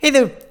Hey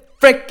there,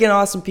 freaking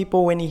awesome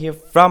people. Winny here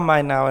from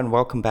Mind Now, and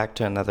welcome back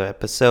to another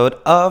episode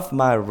of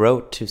my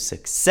road to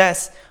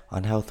success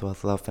on health,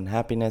 wealth, love, and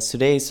happiness.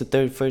 Today is the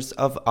 31st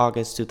of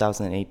August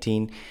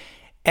 2018,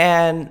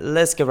 and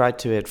let's get right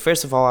to it.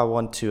 First of all, I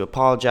want to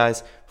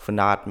apologize for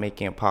not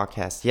making a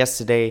podcast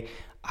yesterday.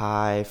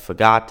 I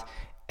forgot,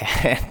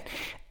 and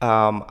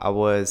I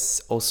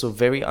was also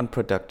very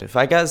unproductive.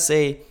 I gotta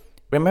say,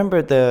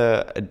 remember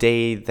the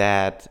day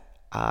that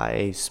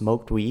I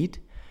smoked weed?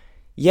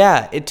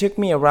 Yeah, it took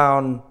me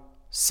around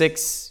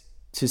 6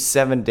 to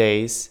 7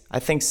 days. I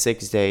think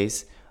 6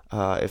 days,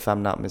 if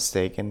I'm not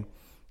mistaken.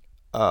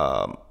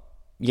 Um,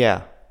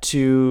 yeah,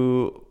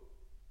 to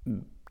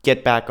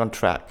get back on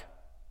track.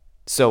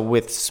 So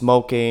with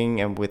smoking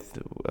and with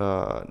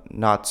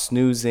not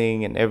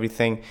snoozing and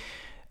everything,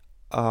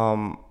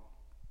 um,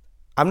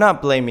 I'm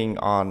not blaming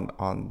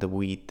on the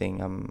weed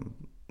thing. I'm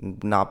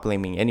not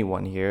blaming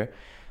anyone here.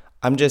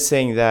 I'm just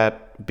saying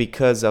that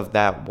because of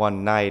that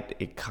one night,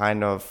 it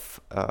kind of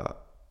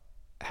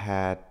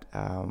had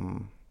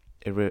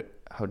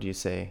how do you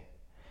say?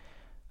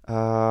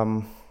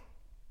 Um,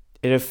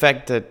 it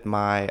affected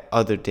my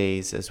other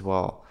days as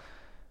well.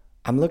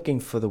 I'm looking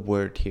for the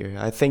word here.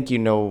 I think you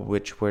know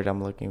which word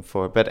I'm looking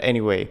for. But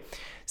anyway,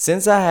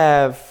 since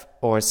I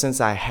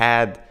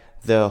had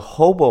the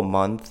hobo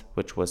month,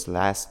 which was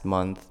last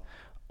month,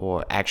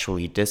 or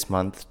actually this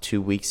month, 2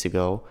 weeks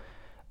ago,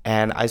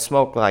 and I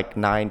smoked like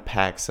 9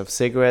 packs of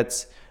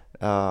cigarettes.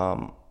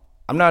 Um,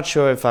 I'm not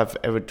sure if I've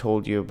ever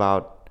told you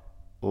about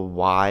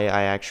why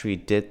I actually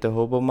did the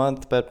hobo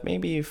month, but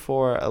maybe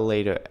for a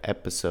later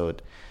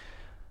episode.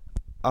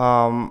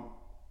 Um,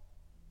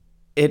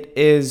 it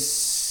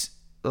is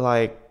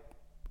like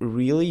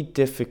really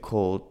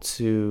difficult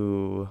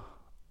to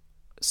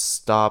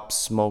stop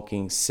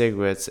smoking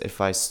cigarettes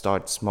if I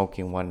start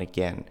smoking one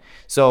again.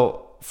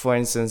 So, for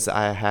instance,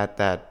 I had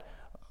that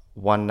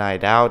one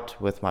night out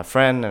with my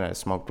friend and I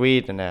smoked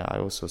weed and I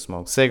also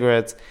smoked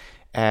cigarettes.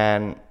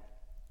 And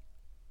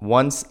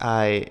once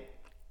I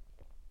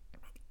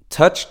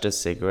touched the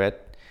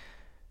cigarette,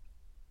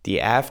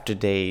 the after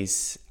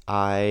days,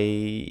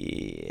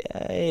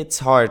 it's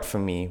hard for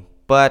me.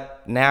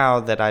 But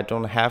now that I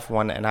don't have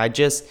one and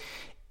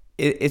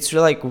it's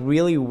like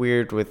really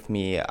weird with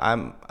me.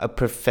 I'm a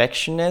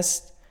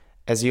perfectionist,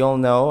 as you all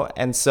know,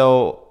 and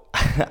so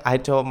I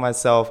told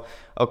myself,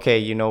 okay,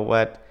 you know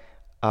what?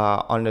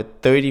 On the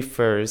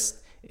 31st,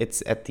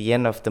 it's at the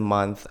end of the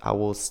month, I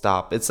will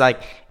stop. It's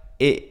like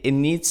it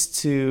needs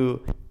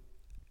to,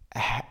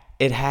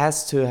 it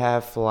has to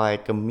have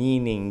like a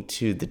meaning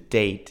to the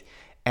date.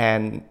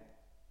 And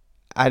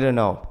I don't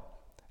know.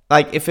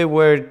 Like if it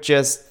were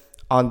just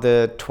on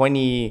the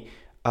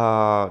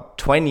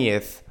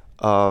 20th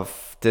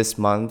of this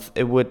month,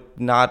 it would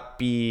not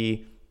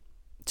be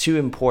too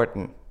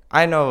important.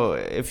 I know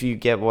if you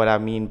get what I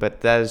mean,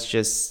 but that is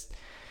just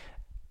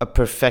a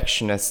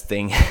perfectionist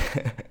thing.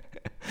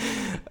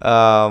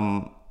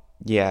 um,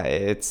 yeah,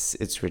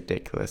 it's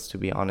ridiculous to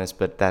be honest,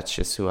 but that's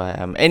just who I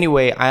am.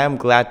 Anyway, I am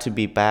glad to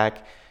be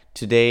back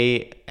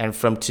today, and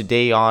from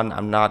today on,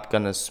 I'm not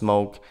gonna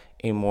smoke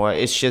anymore.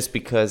 It's just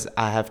because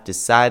I have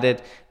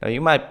decided. Now,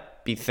 you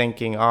might be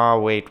thinking, "Oh,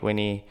 wait,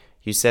 Winnie,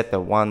 you said that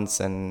once,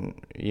 and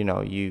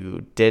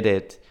you did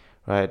it,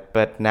 right?"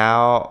 But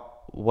now,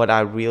 what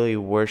I really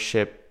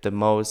worship the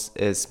most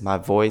is my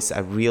voice. I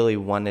really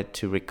wanted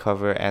to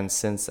recover, and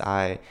since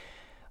I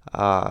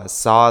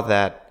saw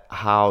that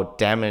how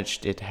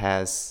damaged it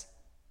has,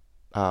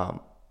 um,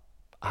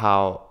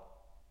 how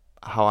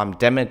I'm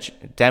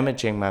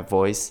damaging my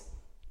voice.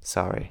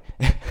 Sorry,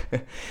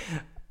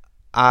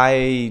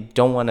 I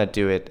don't want to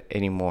do it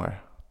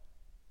anymore,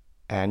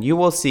 and you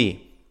will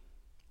see.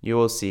 You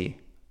will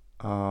see.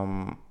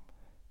 Um,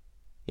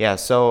 yeah.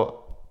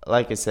 So,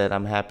 like I said,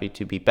 I'm happy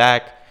to be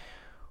back.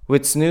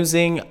 With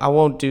snoozing, I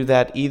won't do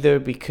that either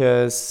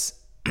because,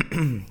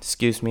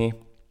 excuse me,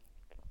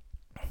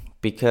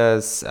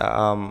 because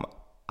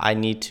I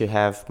need to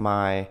have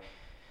my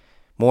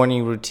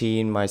morning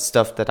routine, my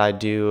stuff that I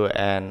do,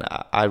 and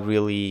I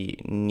really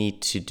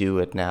need to do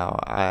it now.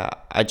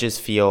 I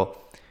just feel,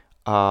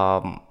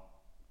 um,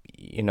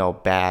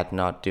 bad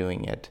not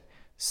doing it.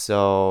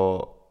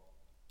 So,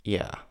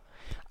 yeah.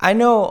 I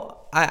know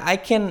I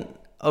can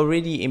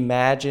already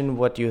imagine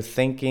what you're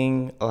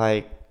thinking.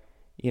 Like,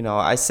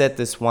 I said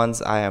this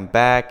once, I am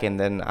back, and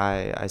then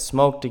I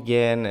smoked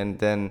again, and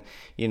then,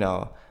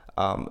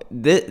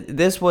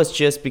 this was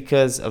just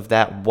because of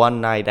that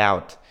one night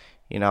out,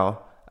 you know.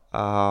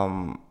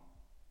 Um,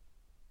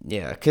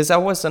 yeah, because I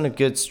was on a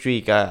good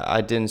streak.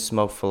 I didn't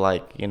smoke for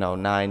like,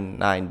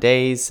 nine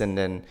days, and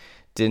then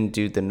didn't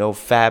do the no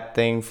fap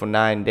thing for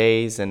 9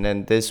 days, and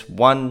then just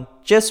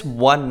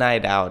one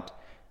night out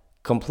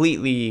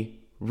completely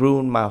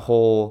ruined my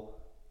whole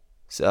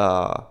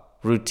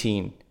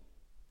routine.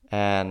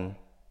 And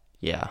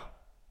yeah,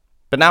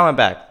 but now I'm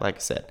back, like I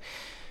said.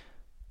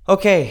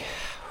 Okay,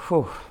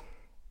 whew.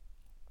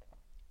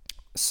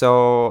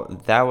 So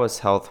that was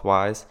health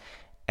wise.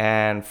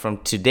 And from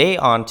today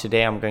on,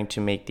 today I'm going to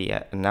make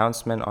the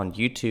announcement on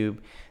YouTube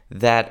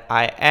that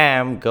I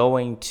am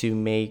going to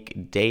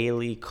make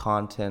daily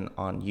content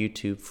on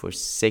YouTube for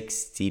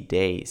 60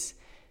 days.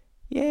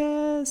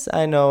 Yes,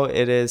 I know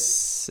it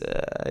is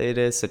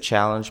a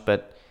challenge,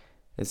 but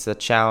it's a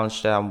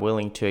challenge that I'm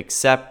willing to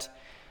accept.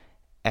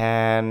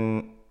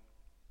 And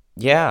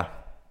yeah,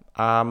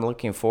 I'm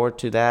looking forward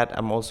to that.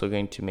 I'm also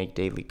going to make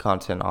daily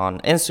content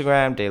on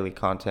Instagram, daily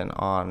content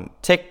on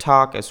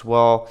TikTok as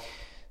well,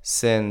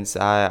 since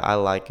I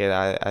like it.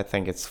 I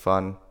think it's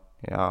fun.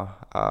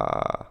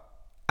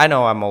 I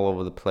know I'm all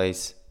over the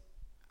place,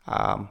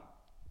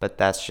 but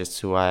that's just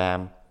who I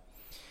am.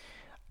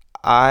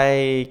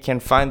 I can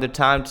find the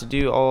time to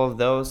do all of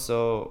those,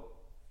 so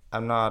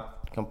I'm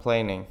not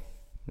complaining.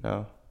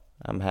 No,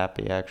 I'm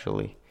happy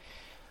actually.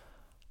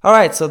 All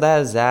right, so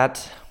that is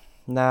that.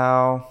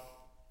 Now,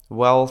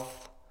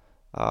 wealth.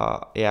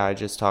 Yeah, I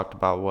just talked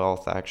about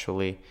wealth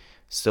actually.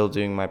 Still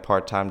doing my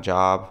part-time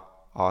job.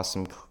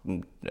 Awesome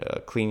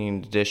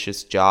cleaning the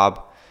dishes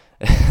job.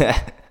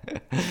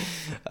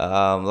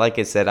 Like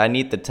I said, I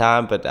need the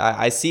time, but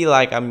I see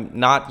like I'm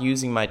not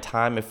using my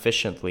time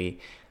efficiently.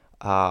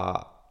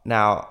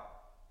 Now,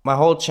 my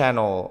whole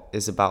channel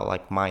is about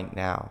like Mind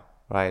Now,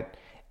 right?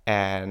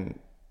 And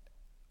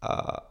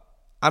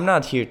I'm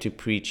not here to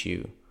preach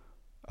you.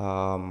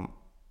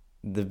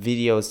 The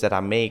videos that I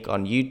make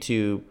on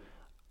YouTube,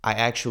 I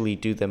actually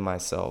do them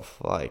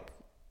myself. Like,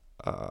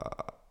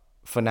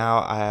 for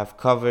now, I have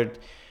covered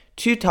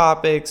 2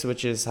 topics,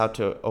 which is how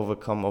to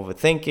overcome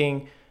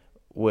overthinking,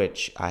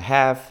 which I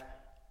have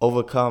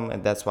overcome,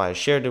 and that's why I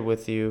shared it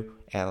with you,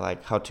 and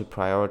like how to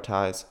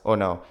prioritize. Oh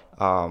no,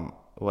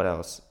 what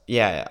else?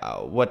 Yeah,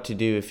 what to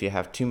do if you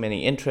have too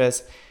many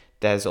interests.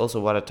 That is also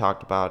what I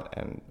talked about,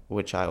 and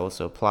which I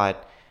also applied.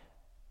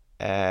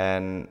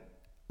 And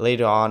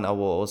later on, I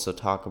will also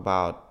talk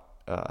about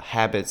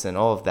habits and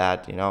all of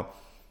that,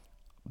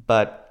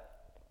 But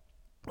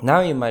now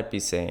you might be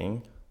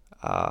saying,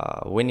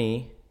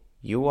 Winnie,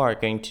 you are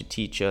going to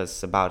teach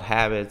us about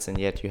habits and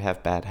yet you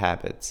have bad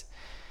habits.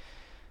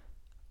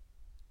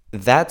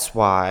 That's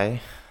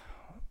why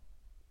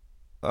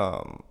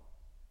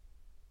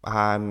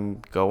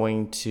I'm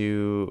going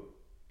to,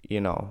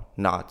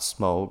 not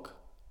smoke,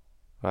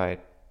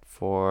 right,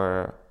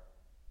 for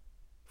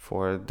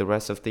the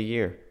rest of the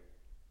year.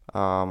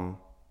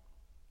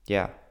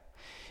 Yeah.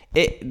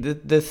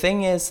 The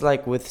thing is,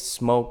 like, with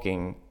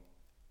smoking,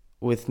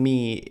 with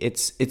me,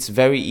 it's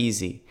very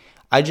easy.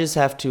 I just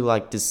have to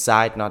like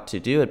decide not to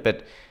do it.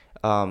 But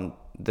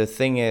the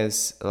thing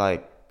is,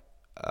 like,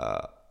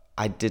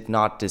 I did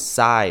not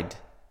decide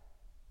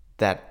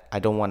that I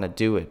don't want to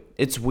do it.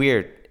 It's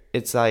weird.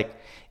 It's like,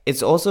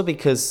 it's also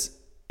because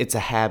it's a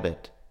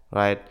habit,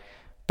 right?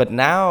 But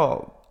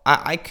now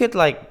I could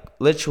like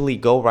literally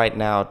go right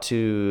now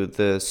to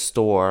the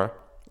store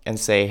and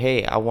say,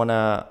 hey, I want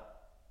to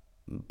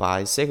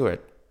buy a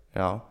cigarette,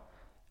 you know?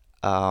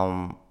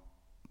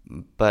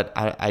 But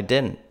I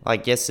didn't.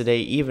 Like yesterday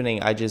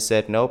evening, I just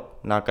said, nope,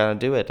 not gonna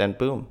do it. And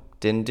boom,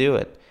 didn't do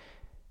it.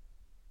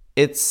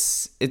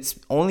 It's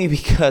only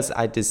because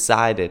I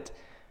decided,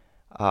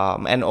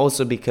 and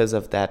also because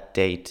of that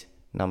date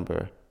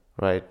number,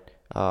 right?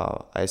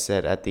 I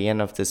said at the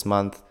end of this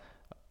month,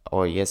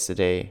 or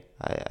yesterday,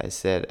 I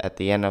said at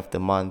the end of the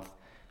month,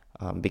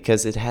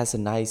 because it has a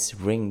nice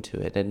ring to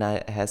it and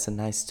it has a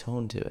nice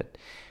tone to it,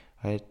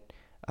 right?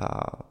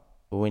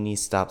 Winnie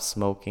stopped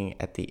smoking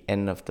at the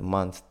end of the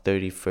month,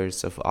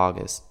 31st of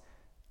August.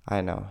 I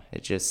know,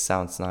 it just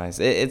sounds nice.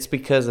 It's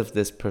because of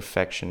this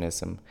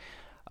perfectionism.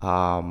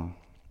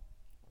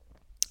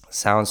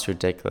 Sounds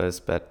ridiculous,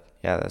 but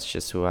yeah, that's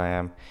just who I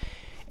am.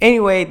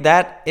 Anyway,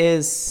 that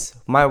is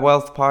my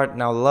wealth part.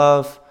 Now,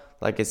 love,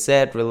 like I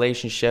said,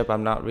 relationship,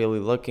 I'm not really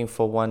looking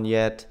for one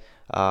yet.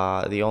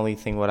 The only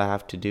thing what I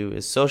have to do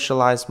is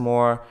socialize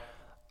more.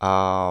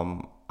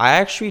 I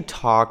actually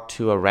talked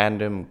to a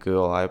random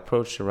girl. I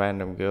approached a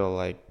random girl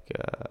like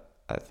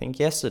I think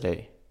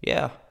yesterday.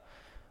 Yeah,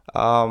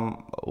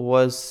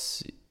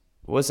 was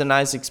a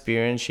nice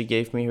experience. She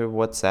gave me her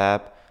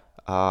WhatsApp,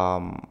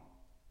 um,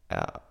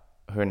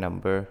 her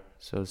number,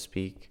 so to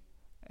speak,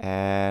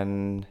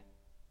 and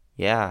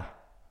yeah,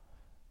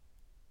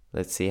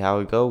 let's see how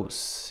it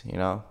goes.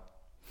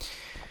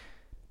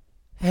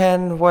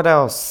 And what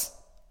else?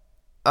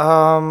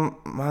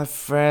 My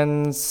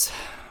friends.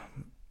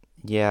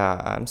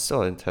 Yeah, I'm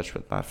still in touch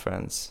with my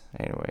friends.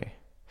 Anyway,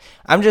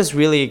 I'm just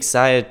really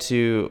excited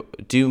to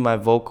do my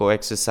vocal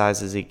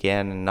exercises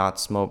again and not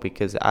smoke,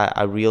 because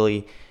I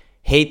really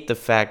hate the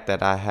fact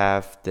that I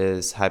have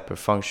this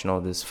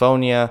hyperfunctional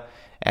dysphonia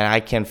and I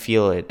can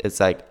feel it.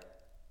 It's like,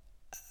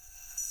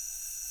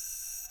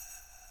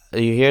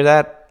 you hear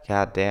that?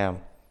 God damn.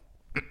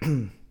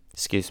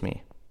 Excuse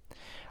me.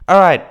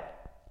 All right.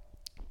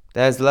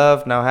 There's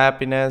love, now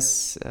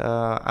happiness.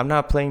 I'm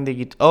not playing the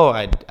guitar. Oh,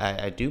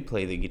 I do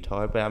play the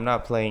guitar, but I'm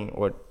not playing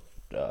or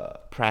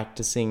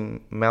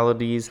practicing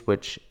melodies,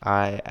 which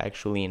I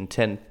actually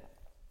intend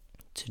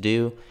to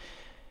do.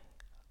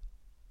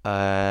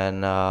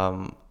 And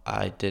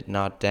I did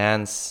not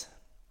dance.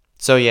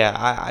 So yeah,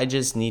 I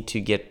just need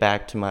to get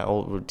back to my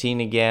old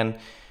routine again.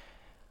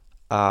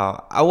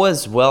 I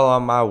was well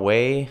on my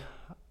way,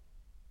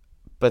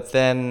 but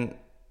then,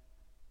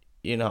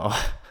 you know,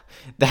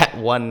 that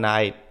one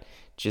night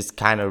just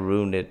kind of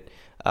ruined it.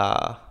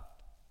 Uh,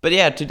 but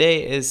yeah,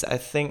 today is, I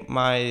think,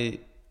 my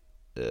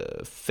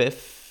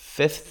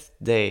fifth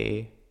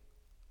day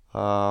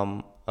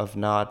of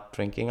not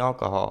drinking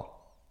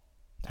alcohol.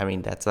 I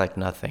mean, that's like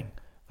nothing.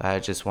 I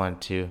just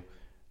wanted to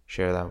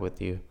share that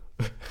with you.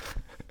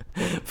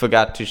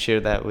 Forgot to share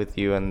that with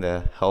you on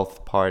the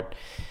health part.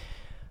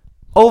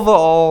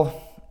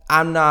 Overall,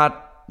 I'm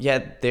not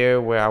yet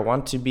there where I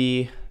want to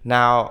be.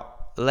 Now,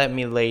 let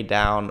me lay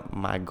down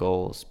my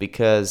goals,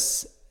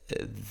 because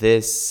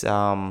this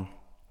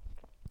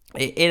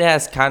it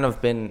has kind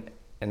of been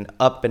an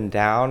up and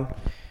down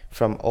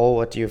from all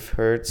what you've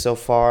heard so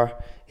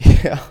far.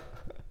 Yeah.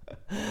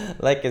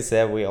 Like I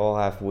said, we all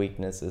have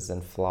weaknesses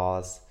and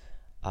flaws.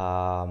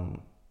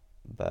 Um,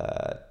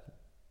 but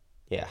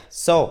yeah.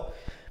 So,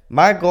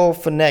 my goal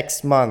for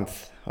next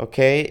month,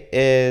 okay,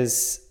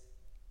 is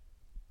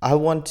I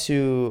want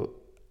to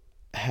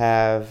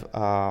have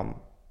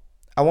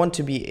I want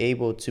to be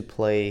able to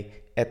play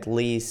at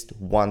least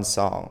one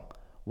song,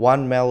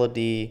 one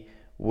melody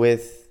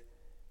with,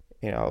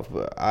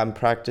 I'm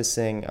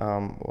practicing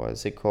what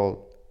is it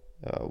called?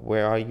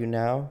 Where Are You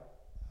Now?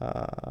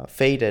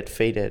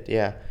 Faded,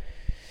 yeah.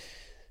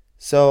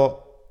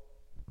 So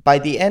by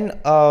the end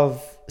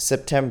of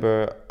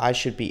September, I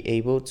should be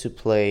able to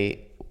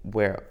play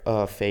Where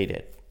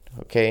Faded,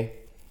 okay?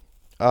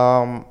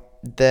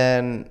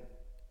 Then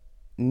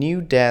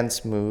new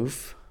dance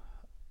move.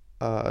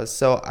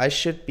 So I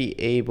should be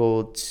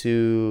able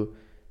to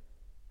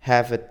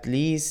have at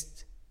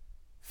least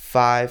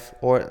five,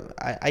 or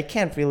I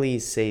can't really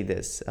say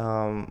this.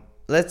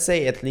 Let's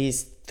say at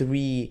least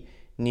three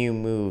new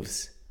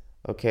moves.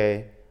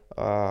 Okay.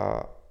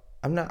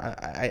 I'm not.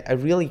 I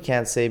really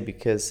can't say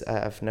because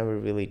I've never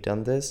really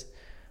done this.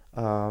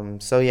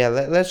 So yeah,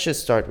 let's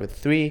just start with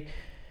three.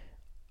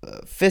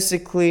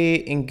 Physically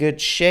in good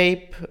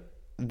shape.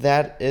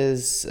 That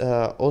is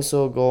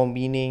also a goal,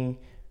 meaning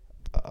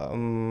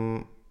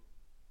um,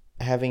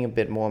 having a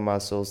bit more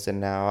muscles than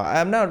now.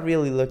 I'm not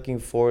really looking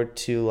forward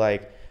to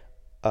like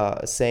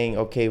saying,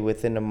 okay,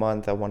 within a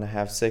month I want to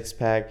have six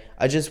pack.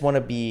 I just want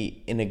to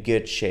be in a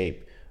good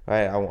shape,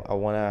 right? I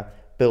want to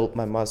build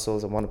my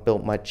muscles. I want to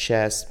build my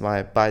chest,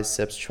 my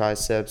biceps,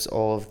 triceps,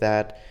 all of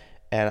that.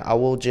 And I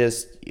will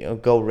just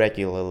go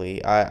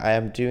regularly. I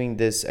am doing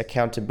this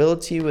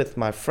accountability with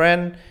my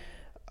friend,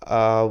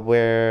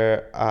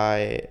 where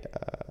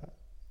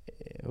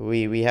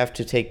we have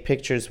to take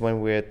pictures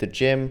when we're at the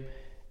gym,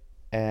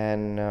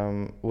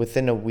 and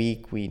within a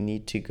week we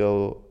need to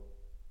go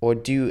or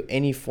do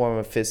any form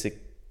of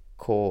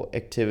physical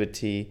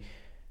activity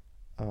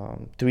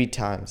three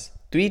times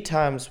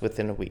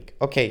within a week.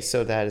 Okay,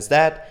 so that is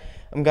that.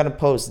 I'm gonna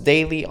post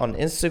daily on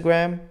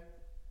Instagram.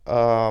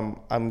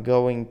 I'm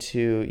going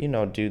to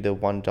do the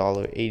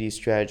 $1.80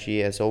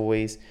 strategy as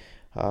always.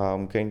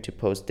 I'm going to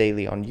post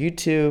daily on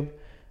YouTube.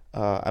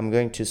 I'm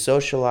going to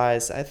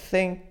socialize. I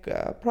think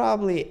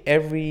probably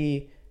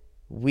every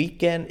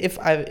weekend.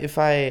 I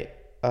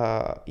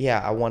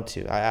want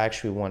to. I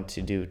actually want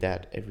to do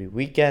that every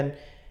weekend.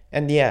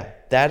 And yeah,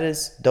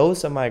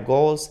 those are my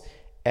goals,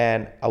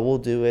 and I will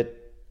do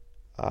it.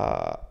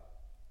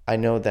 I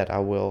know that I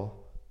will,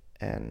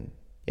 and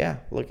yeah,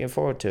 looking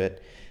forward to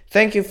it.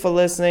 Thank you for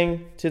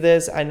listening to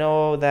this. I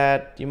know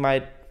that you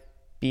might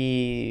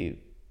be,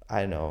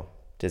 I don't know,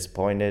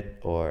 disappointed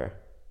or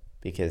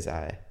because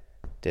I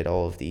did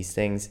all of these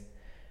things,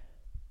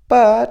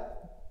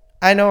 but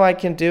I know I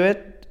can do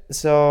it.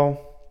 So,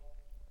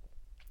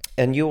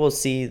 and you will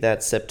see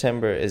that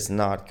September is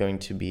not going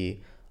to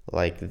be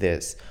like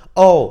this.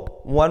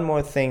 Oh, one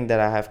more thing that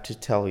I have to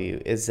tell you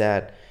is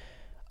that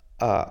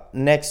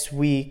next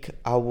week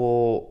I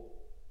will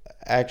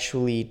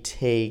actually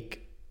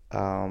take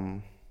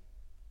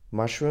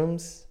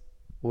mushrooms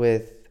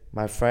with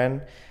my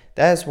friend.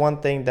 That is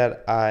one thing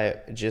that I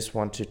just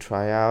want to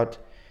try out.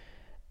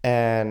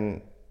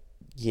 And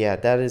yeah,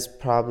 that is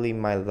probably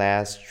my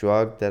last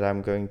drug that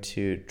I'm going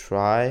to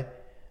try.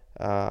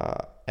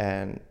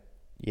 And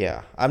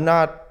yeah, I'm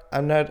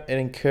not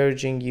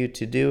encouraging you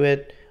to do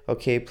it.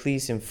 Okay,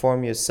 please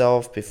inform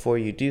yourself before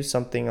you do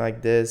something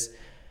like this.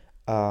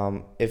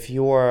 If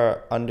you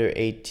are under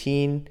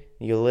 18,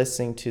 you're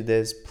listening to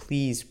this,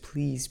 please,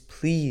 please,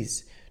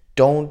 please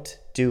don't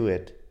do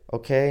it.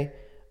 Okay?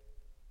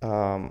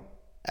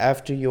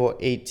 After you're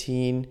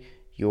 18,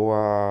 you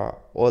are,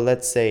 or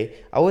let's say,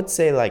 I would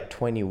say like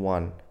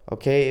 21.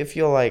 Okay? If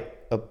you're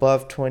like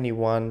above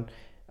 21,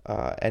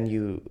 and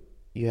you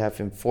have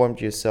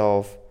informed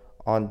yourself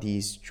on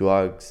these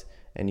drugs,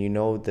 and you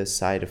know the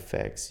side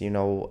effects, you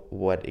know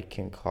what it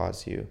can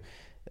cause you,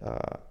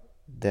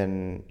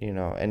 then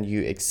and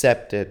you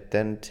accept it,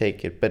 then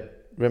take it.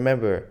 But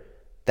remember,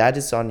 that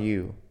is on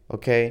you.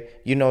 Okay,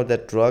 you know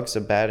that drugs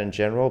are bad in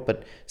general,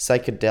 but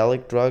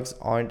psychedelic drugs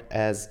aren't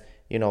as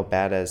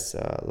bad as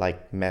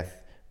like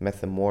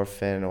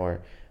methamorphin,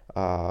 or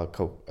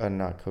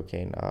not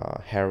cocaine,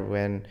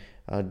 heroin,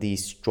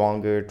 these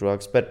stronger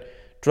drugs. But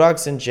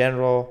drugs in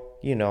general,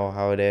 you know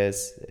how it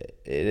is.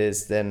 It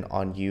is then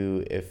on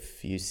you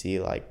if you see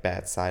like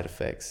bad side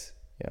effects,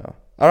 you know.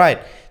 All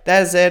right,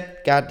 that's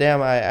it.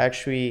 Goddamn, I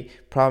actually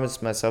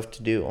promised myself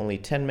to do only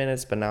 10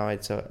 minutes, but now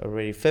it's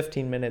already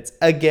 15 minutes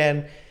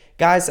again.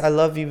 Guys, I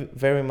love you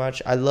very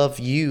much. I love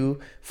you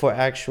for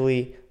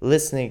actually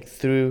listening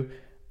through.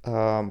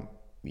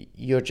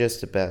 You're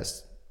just the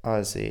best,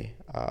 honestly.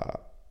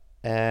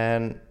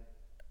 And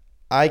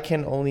I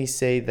can only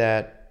say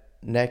that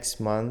next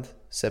month,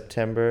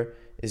 September,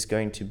 is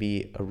going to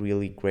be a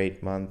really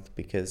great month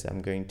because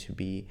I'm going to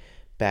be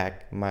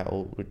back my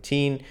old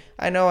routine.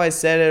 I know I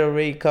said it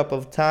already a couple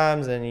of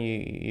times, and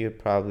you're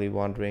probably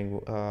wondering,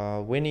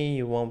 Winnie,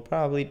 you won't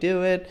probably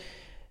do it.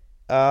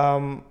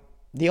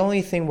 The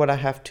only thing what I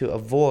have to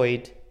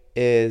avoid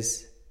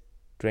is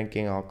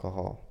drinking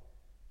alcohol,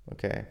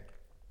 okay?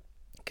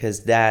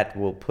 Because that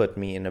will put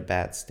me in a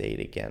bad state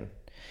again.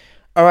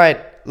 All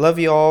right, love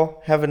you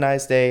all. Have a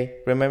nice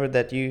day. Remember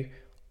that you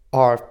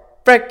are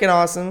freaking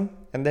awesome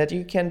and that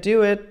you can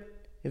do it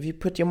if you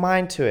put your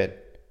mind to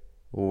it.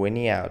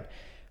 Winnie out.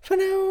 For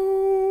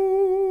now.